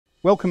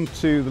Welcome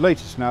to the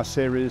latest in our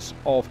series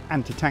of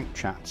anti-tank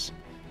chats.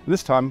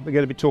 This time we're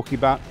going to be talking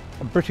about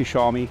a British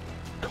Army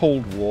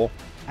Cold War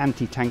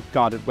anti-tank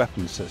guided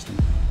weapons system,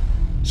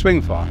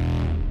 Swingfire.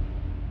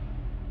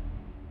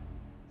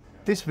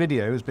 This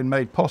video has been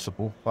made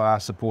possible by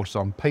our supporters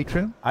on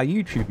Patreon, our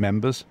YouTube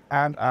members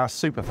and our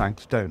super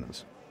thanks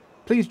donors.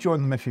 Please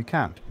join them if you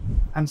can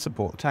and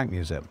support the Tank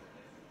Museum.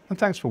 And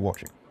thanks for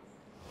watching.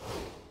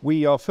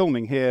 We are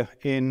filming here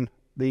in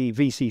the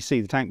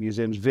VCC, the Tank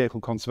Museum's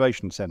Vehicle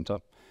Conservation Centre,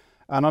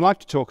 and I'd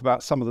like to talk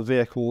about some of the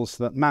vehicles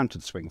that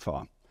mounted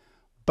Swingfire.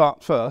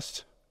 But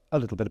first, a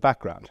little bit of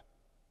background.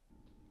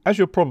 As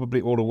you're probably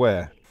all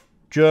aware,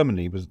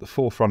 Germany was at the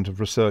forefront of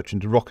research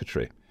into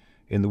rocketry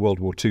in the World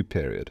War II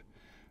period,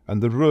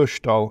 and the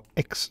Ruhrstahl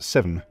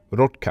X7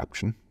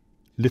 Rotkapchen,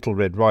 Little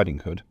Red Riding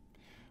Hood,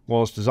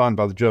 was designed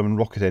by the German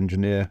rocket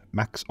engineer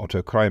Max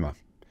Otto Kramer.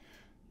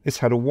 This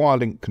had a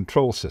wire-link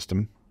control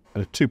system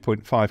and a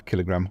 2.5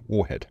 kilogram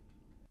warhead.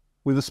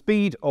 With a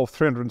speed of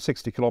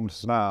 360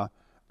 kilometres an hour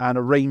and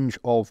a range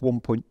of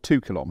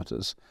 1.2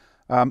 kilometres,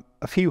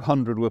 a few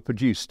hundred were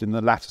produced in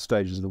the latter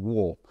stages of the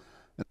war.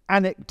 And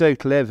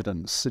anecdotal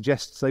evidence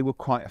suggests they were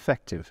quite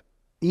effective,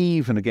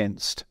 even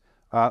against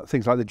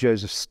things like the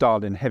Joseph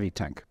Stalin heavy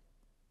tank.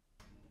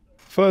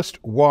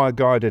 First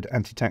wire-guided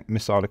anti-tank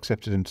missile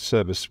accepted into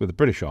service with the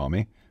British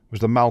Army was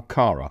the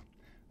Malkara,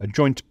 a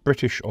joint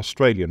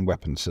British-Australian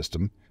weapons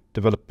system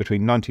developed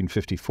between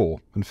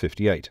 1954 and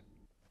 58.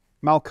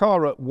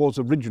 Malkara was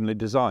originally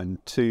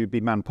designed to be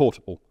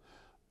man-portable,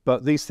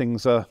 but these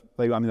things they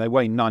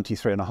weigh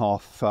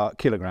 93.5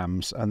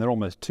 kilograms and they're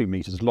almost 2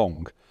 metres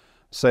long,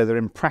 so they're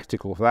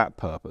impractical for that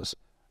purpose.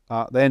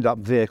 They end up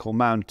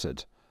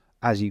vehicle-mounted,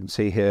 as you can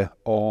see here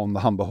on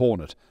the Humber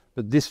Hornet,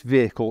 but this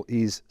vehicle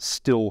is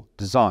still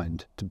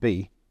designed to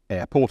be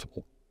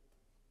air-portable.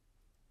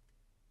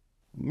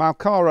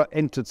 Malkara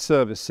entered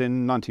service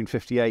in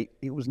 1958.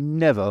 It was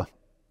never,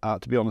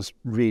 to be honest,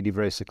 really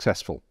very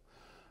successful.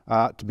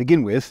 To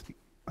begin with,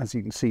 as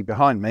you can see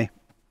behind me,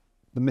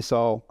 the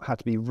missile had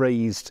to be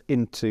raised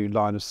into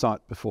line of sight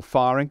before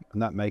firing,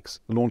 and that makes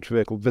the launch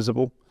vehicle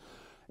visible.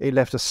 It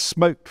left a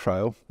smoke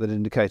trail that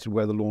indicated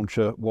where the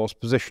launcher was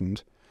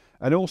positioned,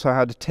 and it also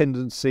had a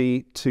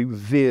tendency to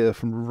veer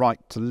from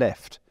right to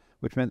left,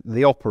 which meant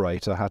the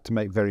operator had to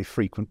make very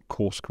frequent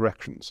course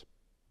corrections.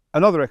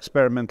 Another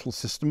experimental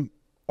system,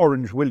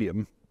 Orange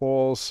William,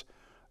 was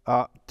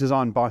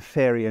designed by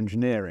Ferret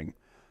Engineering.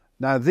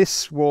 Now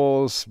this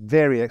was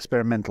very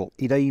experimental.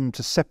 It aimed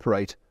to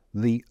separate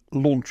the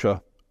launcher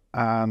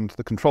and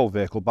the control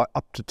vehicle by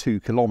up to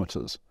 2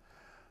 kilometres.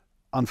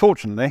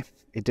 Unfortunately,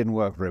 it didn't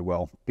work very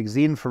well because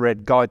the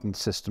infrared guidance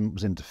system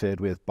was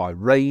interfered with by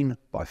rain,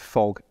 by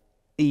fog,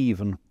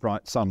 even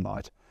bright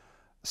sunlight.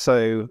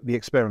 So the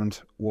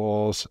experiment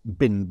was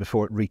binned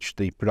before it reached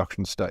the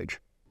production stage.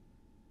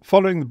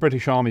 Following the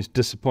British Army's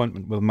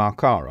disappointment with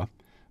Malkara,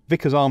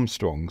 Vickers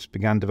Armstrongs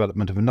began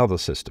development of another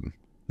system,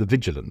 the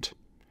Vigilant,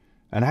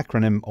 an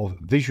acronym of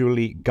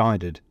Visually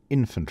Guided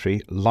Infantry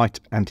Light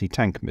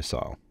Anti-Tank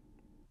Missile.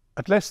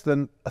 At less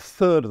than a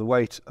third of the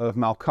weight of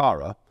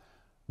Malkara,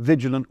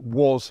 Vigilant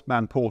was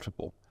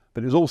man-portable,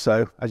 but it was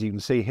also, as you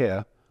can see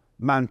here,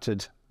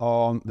 mounted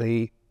on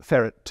the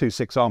Ferret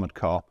 26 armoured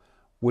car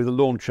with a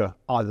launcher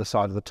either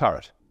side of the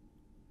turret.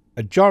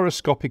 A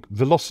gyroscopic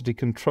velocity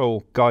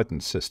control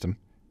guidance system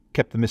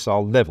kept the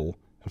missile level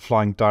and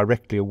flying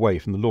directly away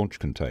from the launch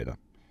container,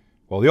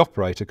 while the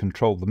operator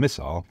controlled the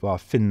missile via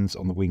fins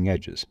on the wing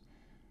edges.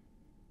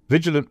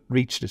 Vigilant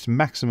reached its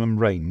maximum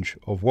range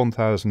of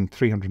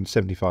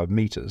 1,375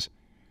 metres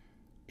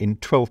in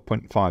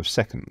 12.5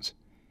 seconds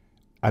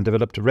and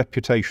developed a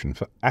reputation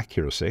for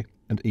accuracy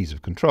and ease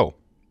of control.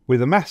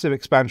 With a massive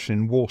expansion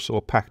in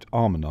Warsaw Pact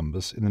armour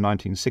numbers in the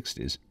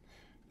 1960s,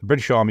 the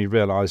British Army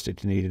realised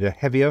it needed a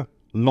heavier,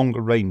 longer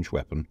range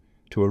weapon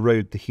to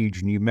erode the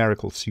huge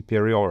numerical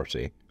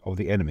superiority of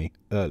the enemy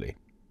early.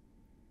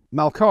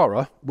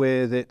 Malkara,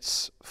 with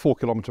its 4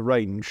 kilometre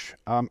range,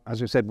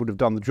 as we said, would have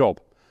done the job.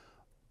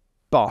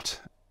 But,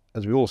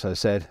 as we also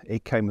said,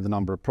 it came with a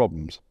number of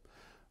problems.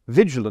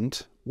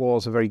 Vigilant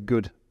was a very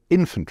good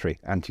infantry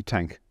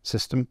anti-tank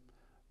system,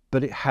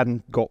 but it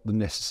hadn't got the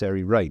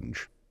necessary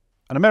range.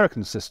 An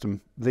American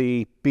system,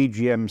 the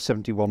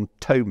BGM-71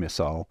 tow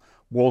missile,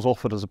 was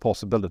offered as a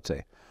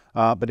possibility,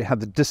 but it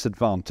had the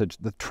disadvantage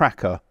the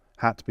tracker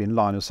had to be in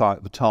line of sight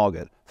of the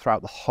target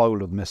throughout the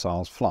whole of the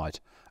missile's flight,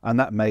 and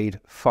that made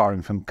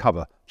firing from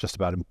cover just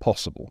about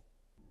impossible.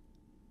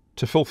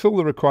 To fulfil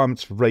the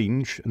requirements for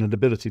range and an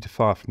ability to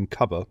fire from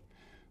cover,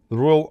 the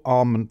Royal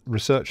Armament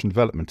Research and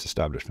Development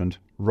Establishment,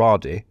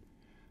 RADE,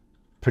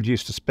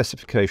 produced a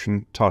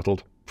specification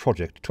titled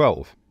Project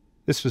 12.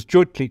 This was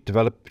jointly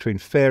developed between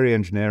Ferret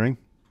Engineering,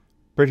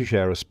 British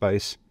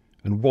Aerospace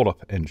and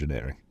Wallop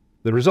Engineering.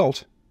 The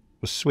result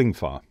was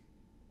Swingfire.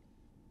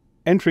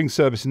 Entering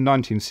service in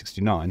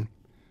 1969,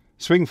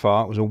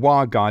 Swingfire was a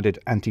wire-guided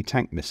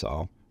anti-tank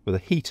missile with a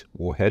heat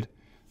warhead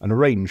and a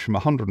range from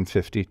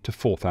 150 to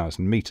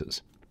 4,000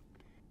 metres.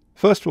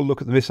 First we'll look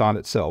at the missile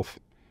itself,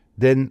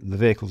 then the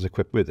vehicles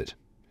equipped with it.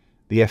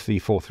 The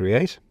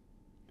FV438,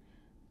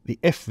 the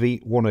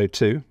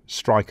FV102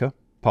 Striker,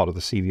 part of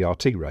the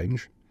CVRT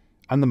range,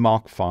 and the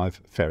Mark V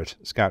Ferret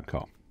Scout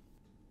Car.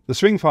 The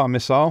Swingfire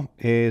missile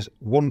is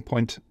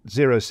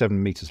 1.07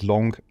 metres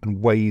long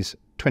and weighs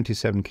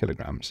 27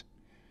 kilograms.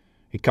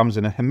 It comes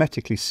in a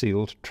hermetically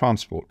sealed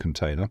transport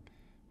container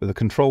with a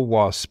control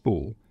wire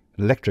spool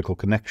and electrical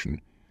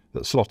connection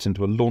that slots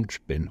into a launch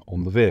bin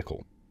on the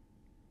vehicle.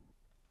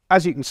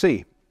 As you can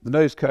see, the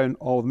nose cone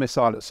of the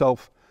missile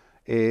itself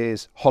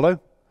is hollow.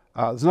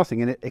 There's nothing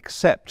in it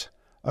except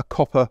a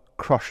copper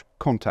crush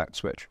contact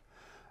switch.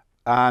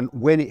 And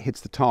when it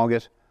hits the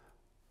target,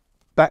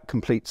 that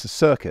completes a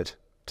circuit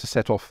to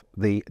set off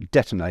the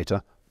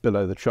detonator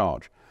below the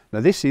charge. Now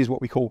this is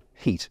what we call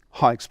heat,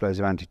 high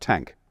explosive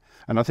anti-tank.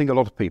 And I think a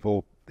lot of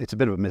people, it's a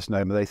bit of a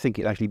misnomer, they think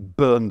it actually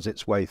burns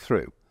its way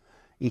through.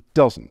 It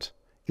doesn't.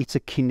 It's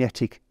a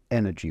kinetic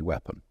energy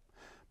weapon.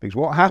 Because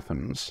what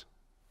happens,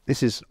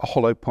 this is a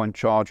hollow point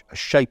charge, a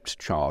shaped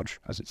charge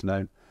as it's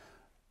known.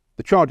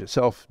 The charge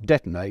itself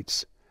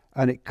detonates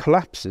and it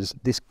collapses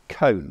this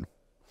cone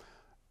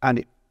and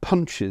it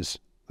punches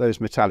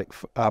those metallic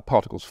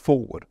particles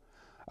forward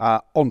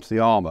onto the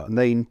armour, and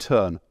they in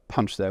turn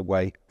punch their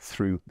way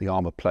through the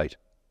armour plate.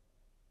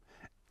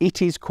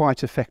 It is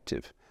quite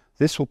effective.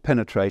 This will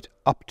penetrate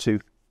up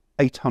to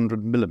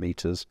 800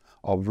 millimetres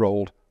of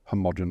rolled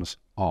homogeneous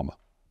armour.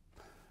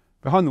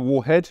 Behind the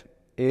warhead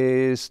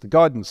is the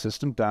guidance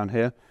system down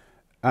here,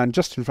 and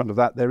just in front of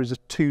that there is a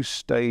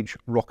two-stage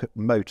rocket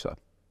motor.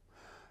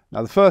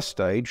 Now the first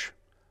stage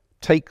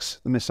takes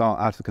the missile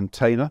out of the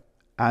container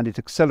and it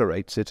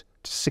accelerates it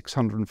to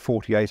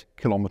 648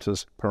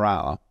 kilometres per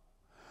hour.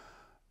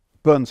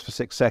 Burns for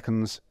 6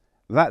 seconds,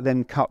 that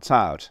then cuts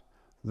out.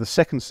 The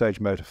second stage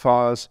motor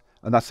fires,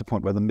 and that's the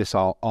point where the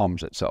missile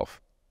arms itself.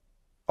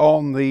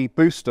 On the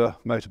booster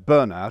motor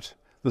burnout,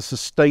 the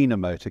sustainer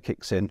motor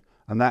kicks in,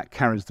 and that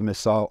carries the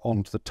missile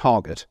onto the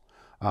target,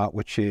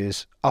 which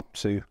is up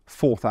to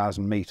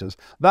 4,000 metres.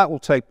 That will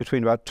take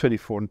between about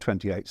 24 and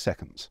 28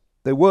 seconds.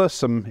 There were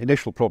some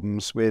initial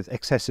problems with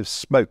excessive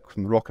smoke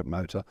from the rocket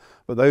motor,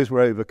 but those were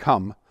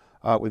overcome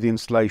with the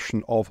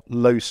installation of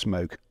low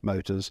smoke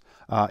motors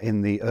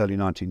in the early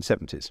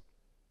 1970s.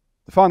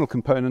 The final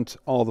component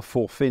are the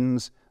four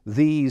fins.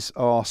 These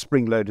are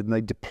spring-loaded and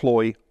they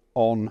deploy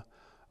on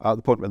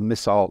the point where the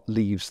missile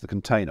leaves the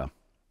container.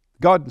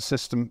 The guidance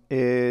system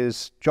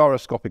is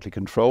gyroscopically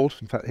controlled.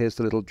 In fact, here's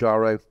the little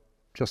gyro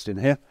just in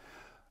here.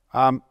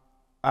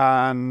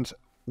 And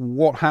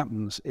what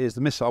happens is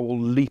the missile will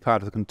leap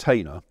out of the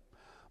container,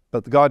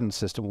 but the guidance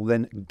system will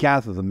then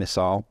gather the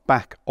missile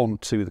back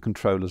onto the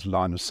controller's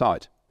line of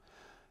sight.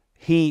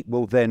 He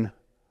will then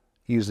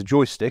use the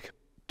joystick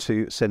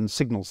to send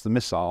signals to the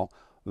missile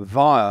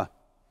via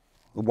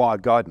the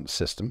wired guidance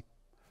system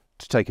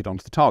to take it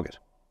onto the target.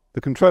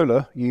 The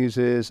controller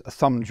uses a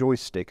thumb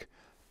joystick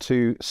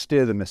to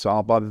steer the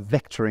missile by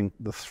vectoring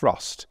the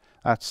thrust.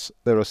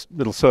 There are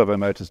little servo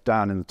motors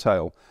down in the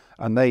tail,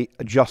 and they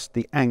adjust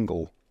the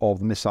angle of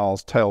the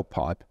missile's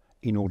tailpipe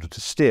in order to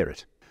steer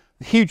it.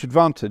 The huge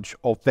advantage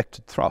of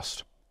vectored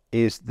thrust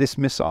is this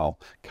missile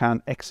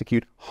can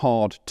execute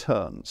hard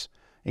turns,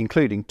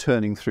 including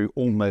turning through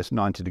almost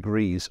 90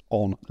 degrees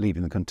on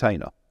leaving the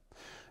container.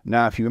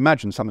 Now, if you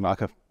imagine something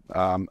like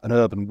an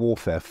urban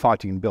warfare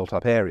fighting in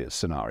built-up areas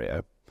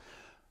scenario,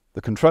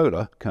 the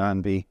controller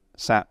can be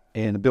sat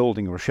in a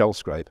building or a shell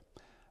scrape,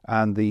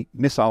 and the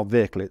missile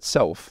vehicle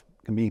itself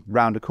can be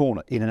round a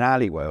corner in an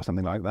alleyway or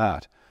something like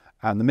that,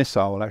 and the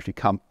missile will actually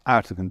come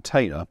out of the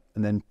container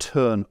and then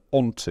turn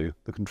onto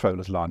the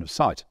controller's line of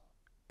sight.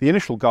 The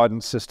initial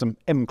guidance system,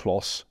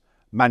 MCLOS,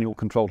 manual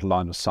control to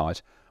line of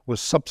sight,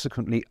 was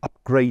subsequently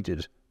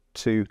upgraded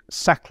to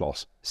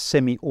SACLOS,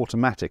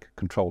 semi-automatic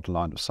control to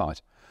line of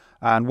sight.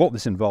 And what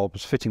this involved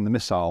was fitting the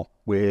missile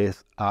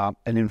with an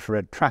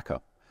infrared tracker.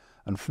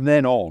 And from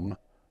then on,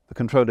 the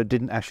controller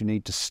didn't actually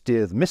need to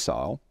steer the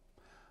missile.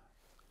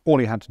 All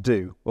he had to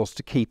do was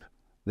to keep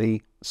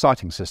the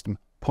sighting system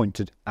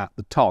pointed at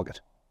the target.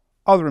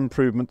 Other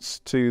improvements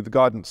to the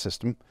guidance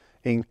system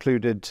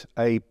included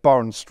a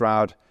Bar &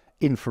 Stroud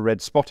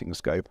infrared spotting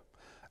scope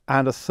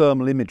and a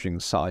thermal imaging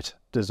sight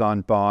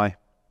designed by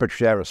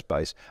British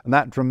Aerospace, and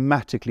that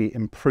dramatically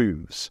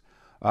improves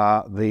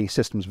the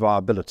system's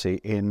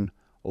viability in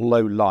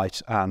low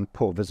light and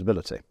poor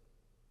visibility.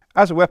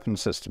 As a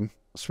weapons system,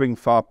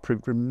 Swingfire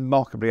proved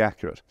remarkably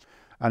accurate,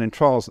 and in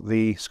trials at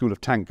the School of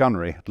Tank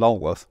Gunnery at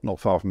Lulworth, not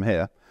far from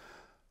here,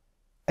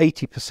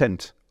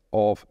 80%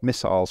 of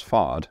missiles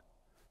fired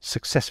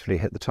successfully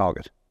hit the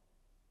target.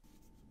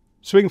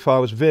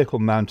 Swingfire was vehicle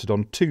mounted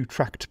on two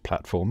tracked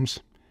platforms,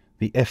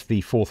 the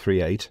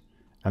FV438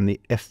 and the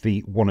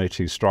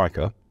FV102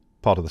 Striker,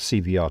 part of the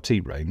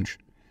CVRT range,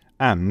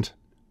 and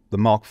the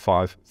Mark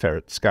V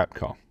Ferret Scout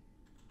Car.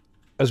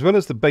 As well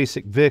as the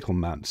basic vehicle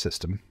mount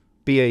system,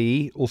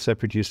 BAE also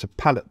produced a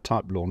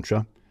pallet-type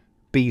launcher,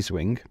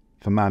 B-Swing,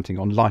 for mounting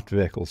on light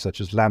vehicles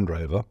such as Land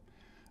Rover,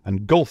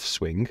 and Golf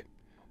Swing,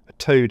 a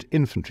towed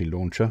infantry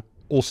launcher,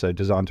 also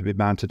designed to be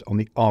mounted on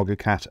the Argo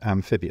Cat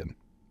amphibian.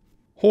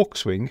 Hawk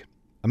Swing,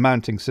 a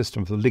mounting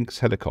system for the Lynx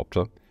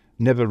helicopter,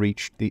 never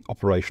reached the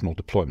operational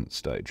deployment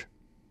stage.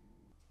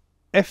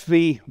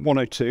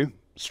 FV102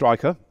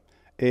 Striker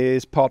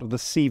is part of the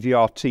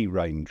CVRT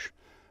range,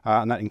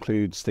 and that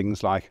includes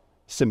things like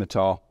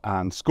Scimitar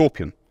and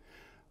Scorpion.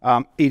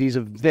 It is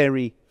a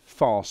very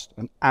fast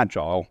and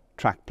agile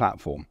track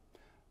platform.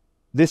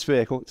 This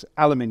vehicle, it's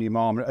aluminium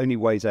armour, it only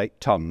weighs 8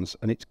 tonnes,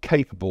 and it's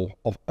capable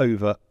of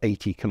over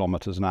 80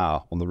 kilometres an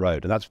hour on the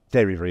road, and that's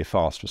very, very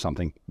fast for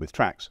something with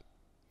tracks.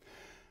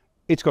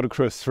 It's got a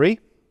crew of 3,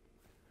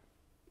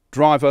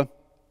 driver,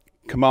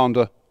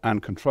 commander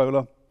and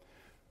controller,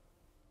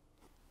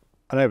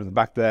 and over the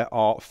back there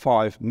are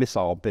 5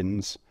 missile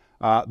bins.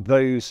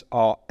 Those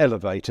are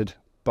elevated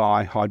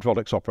by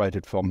hydraulics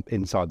operated from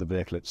inside the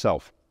vehicle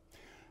itself.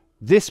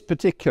 This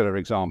particular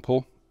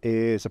example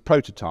is a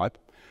prototype,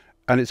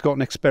 and it's got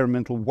an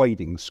experimental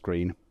wading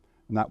screen,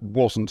 and that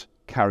wasn't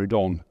carried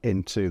on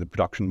into the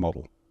production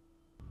model.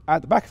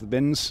 At the back of the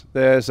bins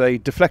there's a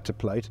deflector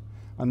plate,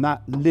 and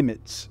that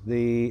limits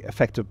the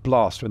effective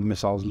blast when the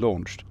missile is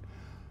launched.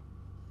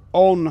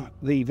 On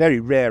the very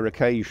rare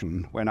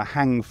occasion when a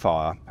hang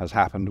fire has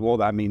happened, what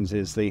that means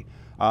is the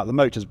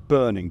motor's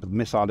burning but the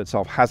missile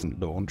itself hasn't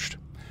launched.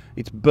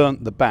 It's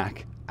burnt the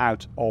back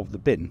out of the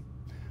bin,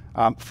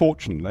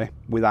 fortunately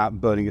without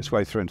burning its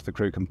way through into the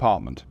crew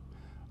compartment.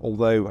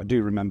 Although I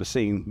do remember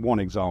seeing one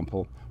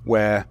example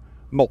where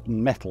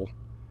molten metal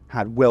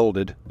had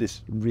welded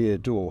this rear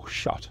door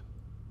shut.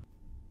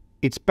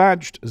 It's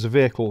badged as a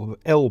vehicle of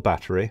L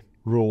battery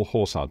Royal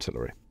Horse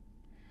Artillery.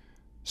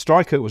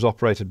 Striker was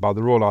operated by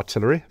the Royal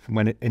Artillery from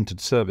when it entered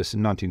service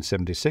in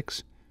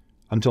 1976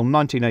 until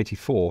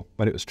 1984,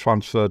 when it was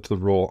transferred to the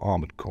Royal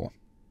Armoured Corps.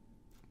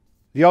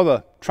 The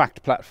other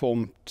tracked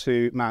platform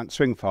to mount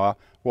Swingfire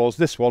was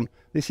this one.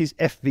 This is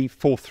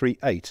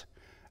FV438.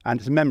 And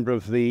it's a member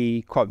of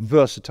the quite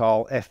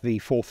versatile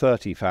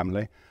FV430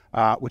 family,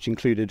 which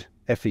included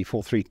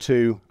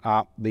FV432,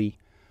 the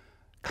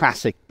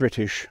classic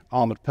British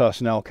armoured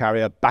personnel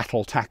carrier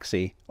battle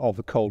taxi of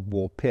the Cold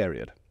War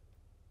period.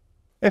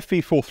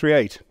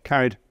 FV438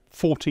 carried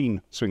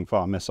 14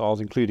 Swingfire missiles,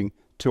 including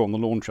 2 on the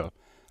launcher,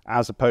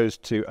 as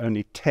opposed to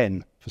only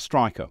 10 for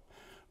Striker.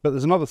 But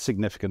there's another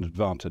significant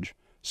advantage.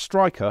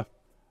 Striker,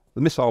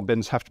 the missile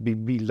bins have to be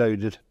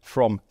reloaded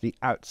from the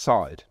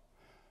outside.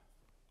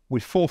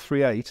 With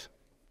 438,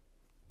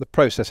 the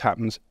process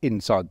happens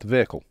inside the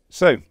vehicle.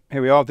 So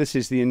here we are. This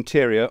is the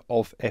interior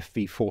of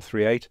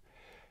FV438.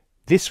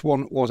 This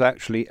one was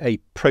actually a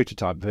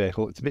prototype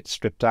vehicle. It's a bit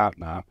stripped out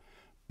now,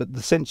 but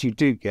the sense you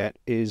do get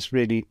is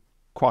really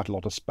quite a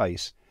lot of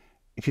space.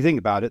 If you think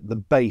about it, the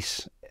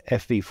base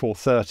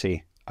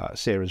FV430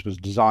 series was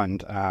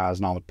designed as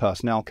an armoured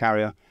personnel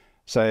carrier,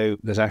 so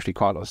there's actually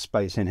quite a lot of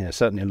space in here,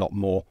 certainly a lot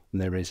more than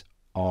there is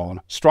on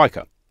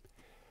Striker.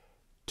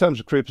 In terms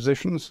of crew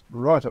positions,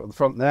 right up at the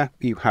front there,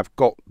 you have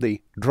got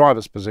the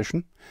driver's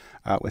position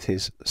with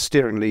his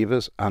steering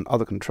levers and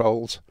other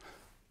controls.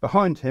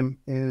 Behind him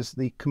is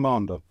the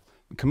commander.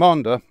 The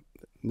commander,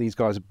 these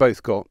guys have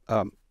both got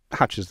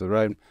hatches of their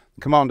own.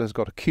 The commander has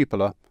got a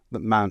cupola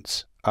that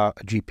mounts a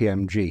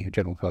GPMG, a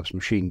general purpose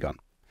machine gun.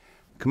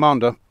 The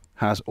commander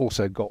has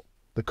also got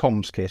the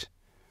comms kit,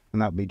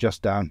 and that will be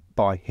just down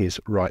by his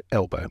right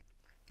elbow.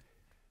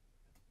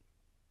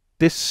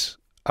 This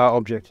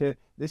object here,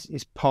 this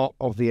is part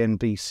of the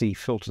NBC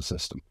filter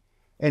system.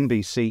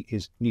 NBC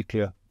is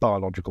nuclear,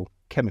 biological,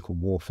 chemical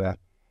warfare.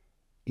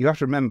 You have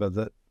to remember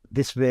that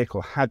this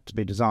vehicle had to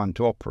be designed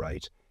to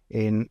operate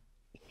in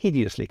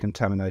hideously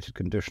contaminated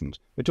conditions.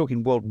 We're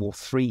talking World War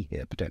III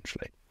here,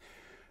 potentially.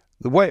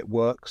 The way it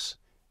works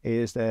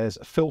is there's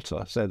a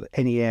filter so that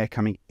any air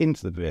coming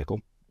into the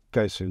vehicle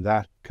goes through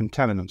that,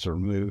 contaminants are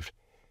removed.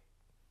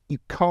 You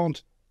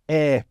can't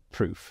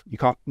air-proof, you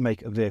can't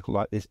make a vehicle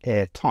like this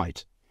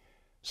airtight.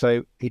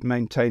 So it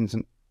maintains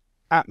an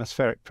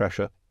atmospheric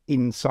pressure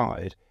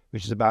inside,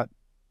 which is about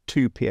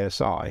 2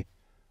 psi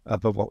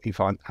above what you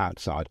find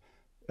outside.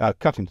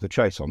 Cutting to the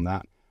chase on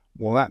that,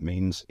 what that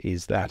means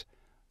is that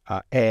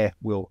air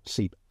will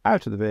seep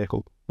out of the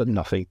vehicle, but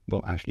nothing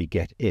will actually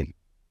get in.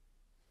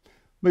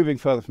 Moving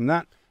further from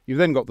that, you've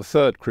then got the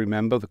third crew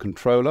member, the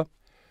controller,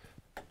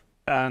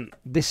 and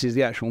this is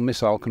the actual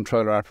missile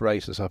controller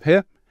apparatus up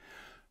here.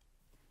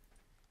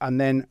 And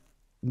then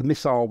the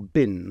missile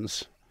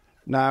bins.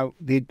 Now,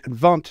 the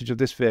advantage of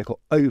this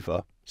vehicle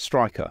over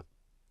Striker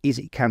is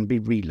it can be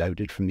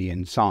reloaded from the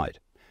inside.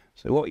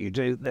 So what you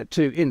do, there are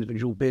 2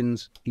 individual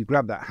bins, you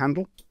grab that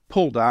handle,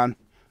 pull down,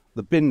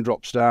 the bin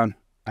drops down,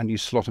 and you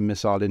slot a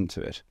missile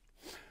into it.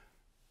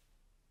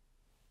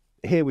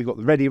 Here we've got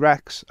the ready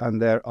racks,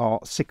 and there are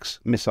 6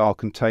 missile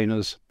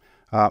containers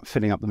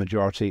filling up the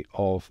majority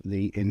of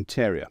the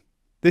interior.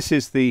 This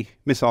is the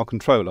missile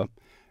controller,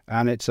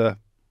 and it's a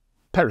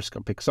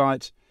periscopic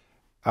sight,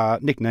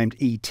 nicknamed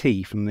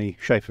ET from the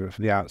shape of it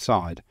from the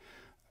outside.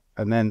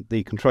 And then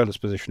the controller's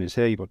position is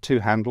here. You've got 2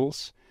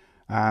 handles,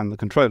 and the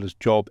controller's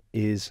job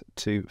is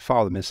to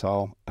fire the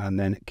missile and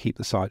then keep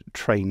the sight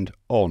trained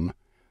on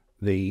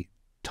the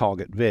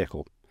target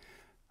vehicle.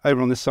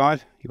 Over on this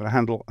side, you've got a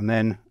handle, and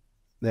then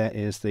there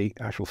is the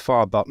actual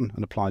fire button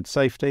and applied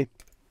safety.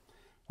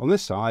 On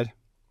this side,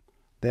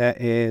 there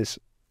is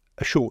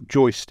a short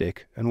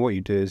joystick, and what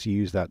you do is you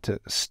use that to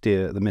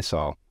steer the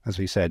missile, as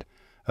we said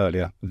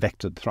earlier,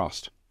 vectored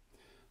thrust.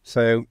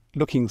 So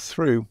looking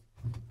through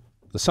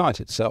the sight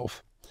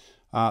itself,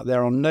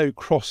 there are no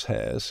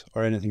crosshairs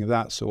or anything of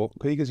that sort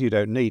because you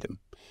don't need them.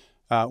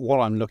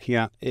 What I'm looking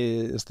at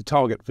is the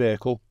target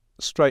vehicle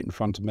straight in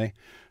front of me.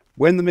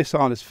 When the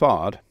missile is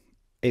fired,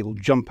 it will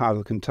jump out of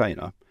the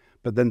container,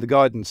 but then the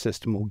guidance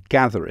system will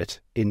gather it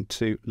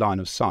into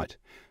line of sight.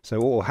 So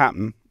what will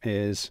happen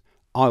is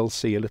I'll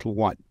see a little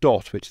white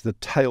dot, which is the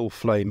tail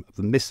flame of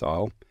the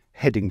missile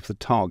heading for the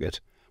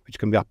target, which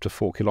can be up to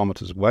 4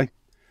 kilometers away.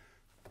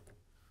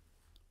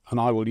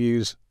 And I will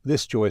use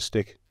this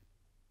joystick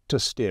to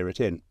steer it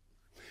in.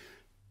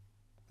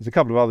 There's a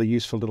couple of other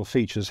useful little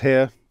features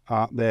here.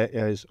 There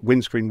is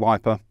windscreen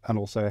wiper and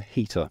also a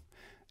heater.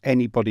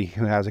 Anybody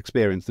who has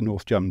experienced the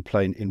North German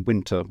plain in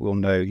winter will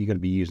know you're going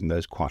to be using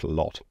those quite a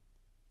lot.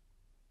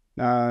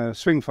 Now,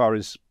 Swingfire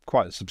is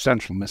quite a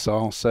substantial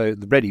missile, so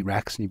the ready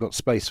racks, and you've got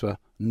space for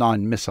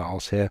 9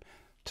 missiles here,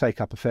 take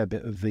up a fair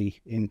bit of the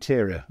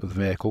interior of the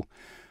vehicle.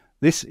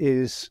 This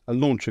is a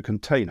launcher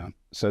container,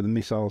 so the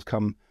missiles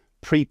come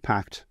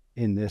pre-packed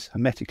in this,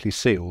 hermetically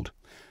sealed,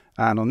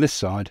 and on this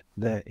side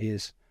there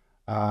is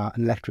an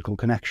electrical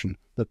connection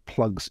that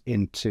plugs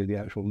into the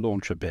actual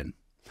launcher bin.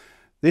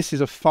 This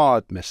is a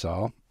fired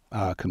missile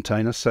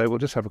container, so we'll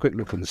just have a quick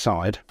look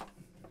inside.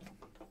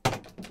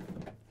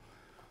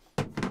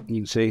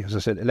 You can see, as I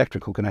said,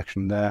 electrical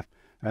connection there,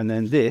 and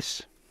then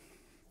this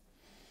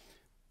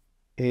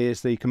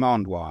is the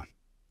command wire.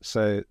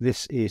 So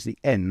this is the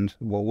end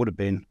of what would have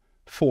been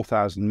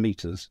 4,000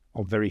 meters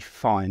of very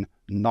fine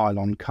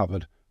nylon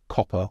covered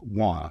copper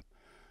wire.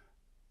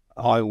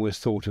 I always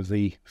thought of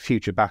the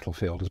future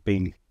battlefield as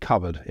being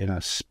covered in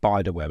a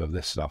spider web of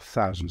this stuff,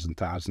 thousands and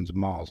thousands of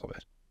miles of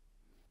it.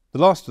 The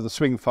last of the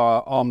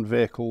Swingfire armed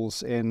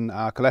vehicles in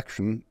our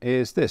collection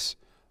is this,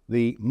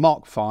 the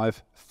Mark V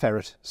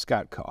Ferret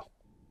Scout Car.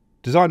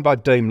 Designed by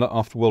Daimler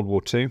after World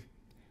War II,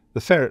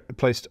 the Ferret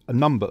replaced a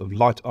number of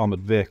light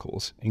armoured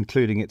vehicles,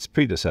 including its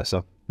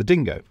predecessor, the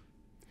Dingo.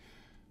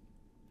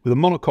 With a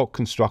monocoque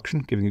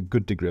construction giving a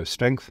good degree of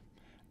strength,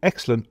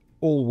 excellent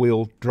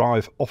all-wheel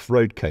drive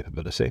off-road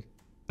capability,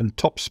 and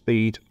top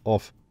speed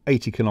of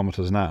 80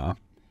 kilometers an hour,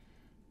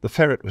 the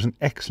Ferret was an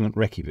excellent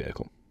recce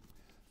vehicle.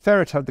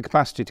 Ferret had the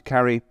capacity to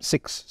carry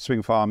 6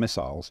 Swingfire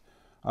missiles,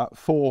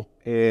 4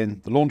 in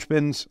the launch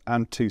bins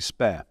and 2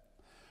 spare.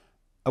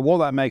 And what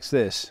that makes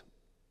this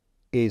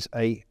is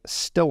a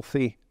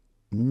stealthy,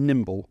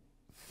 nimble,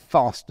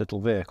 fast little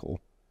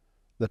vehicle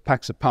that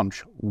packs a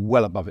punch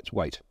well above its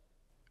weight.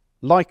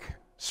 Like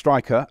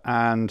Striker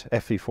and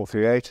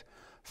FV438,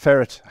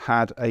 Ferret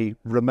had a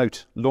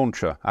remote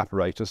launcher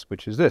apparatus,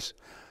 which is this.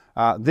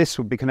 This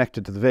would be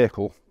connected to the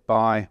vehicle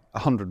by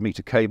a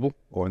 100-meter cable,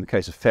 or in the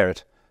case of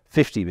Ferret,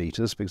 50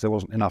 meters, because there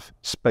wasn't enough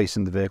space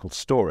in the vehicle to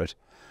store it.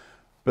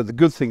 But the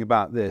good thing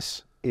about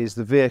this is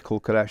the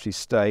vehicle could actually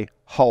stay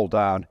hull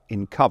down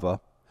in cover,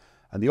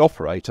 and the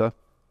operator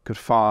could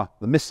fire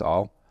the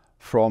missile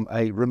from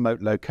a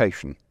remote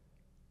location.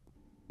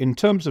 In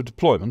terms of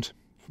deployment,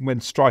 when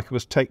Striker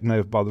was taken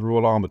over by the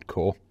Royal Armoured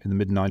Corps in the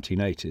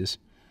mid-1980s,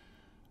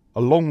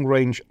 a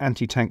long-range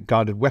anti-tank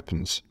guided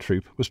weapons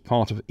troop was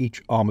part of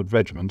each armoured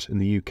regiment in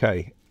the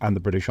UK and the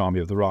British Army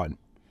of the Rhine,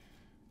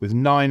 with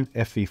 9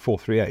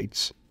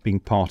 FV438s being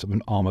part of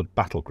an armoured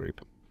battle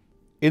group.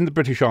 In the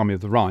British Army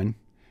of the Rhine,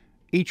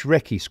 each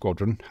recce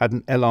squadron had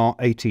an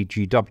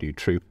LR-ATGW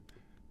troop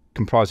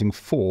comprising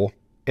 4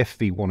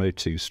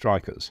 FV102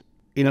 Strikers.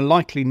 In a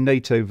likely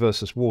NATO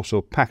versus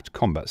Warsaw Pact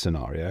combat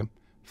scenario,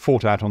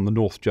 fought out on the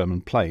North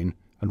German plain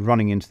and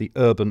running into the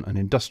urban and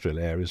industrial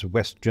areas of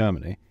West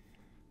Germany,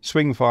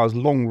 Swingfire's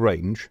long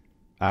range,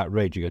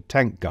 outraging a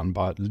tank gun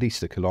by at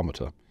least a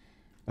kilometre,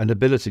 and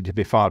ability to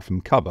be fired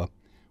from cover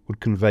would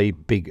convey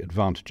big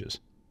advantages.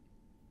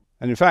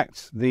 And in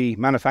fact, the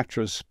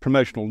manufacturer's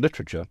promotional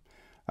literature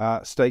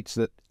states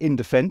that in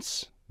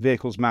defence,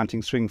 vehicles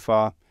mounting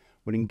Swingfire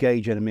would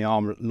engage enemy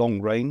armour at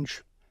long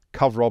range,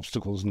 cover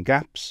obstacles and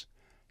gaps,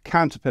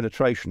 counter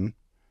penetration,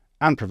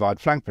 and provide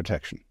flank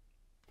protection.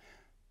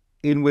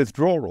 In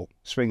withdrawal,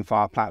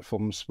 Swingfire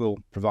platforms will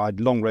provide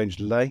long range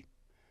delay,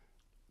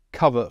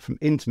 cover from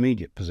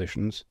intermediate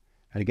positions,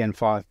 and again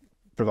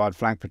provide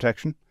flank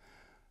protection.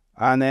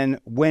 And then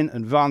when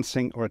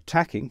advancing or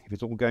attacking, if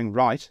it's all going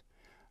right,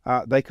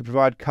 they could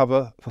provide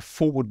cover for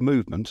forward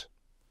movement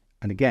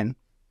and again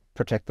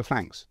protect the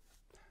flanks.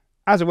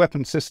 As a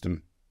weapon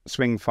system,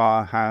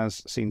 Swingfire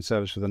has seen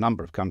service with a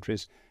number of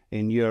countries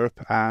in Europe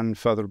and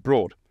further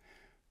abroad.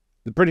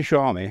 The British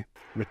Army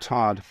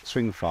retired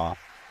Swingfire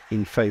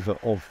in favour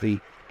of the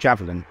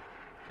Javelin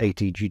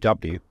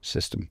ATGW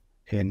system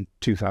in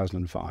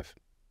 2005.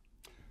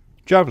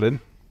 Javelin,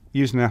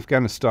 used in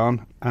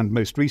Afghanistan and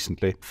most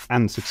recently,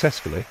 and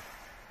successfully,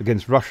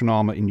 against Russian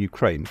armour in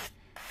Ukraine,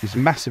 is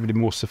massively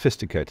more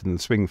sophisticated than the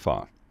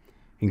Swingfire,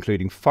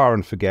 including fire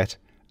and forget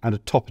and a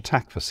top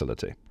attack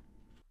facility,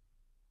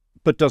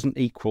 but doesn't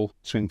equal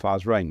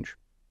Swingfire's range.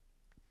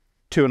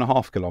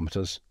 2.5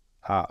 kilometres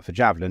for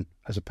Javelin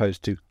as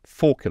opposed to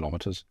 4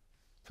 kilometres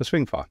for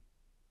Swingfire.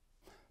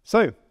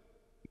 So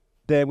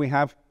there we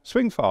have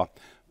Swingfire,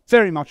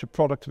 very much a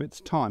product of its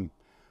time.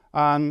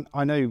 And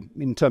I know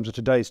in terms of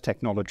today's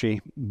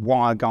technology,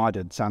 wire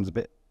guided sounds a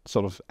bit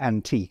sort of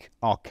antique,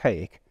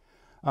 archaic,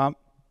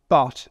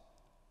 but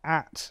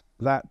at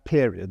that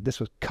period this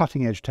was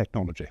cutting edge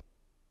technology.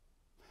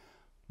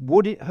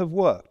 Would it have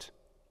worked?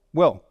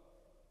 Well,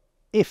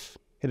 if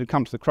it had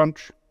come to the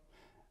crunch,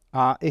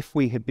 if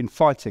we had been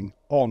fighting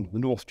on the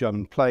North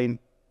German plain,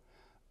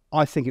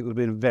 I think it would have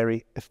been a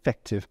very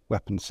effective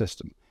weapon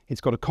system.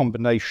 It's got a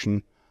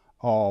combination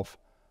of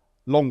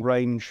long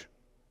range,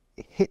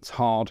 it hits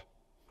hard,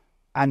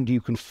 and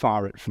you can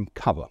fire it from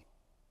cover.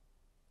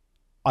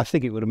 I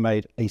think it would have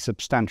made a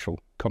substantial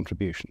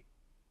contribution.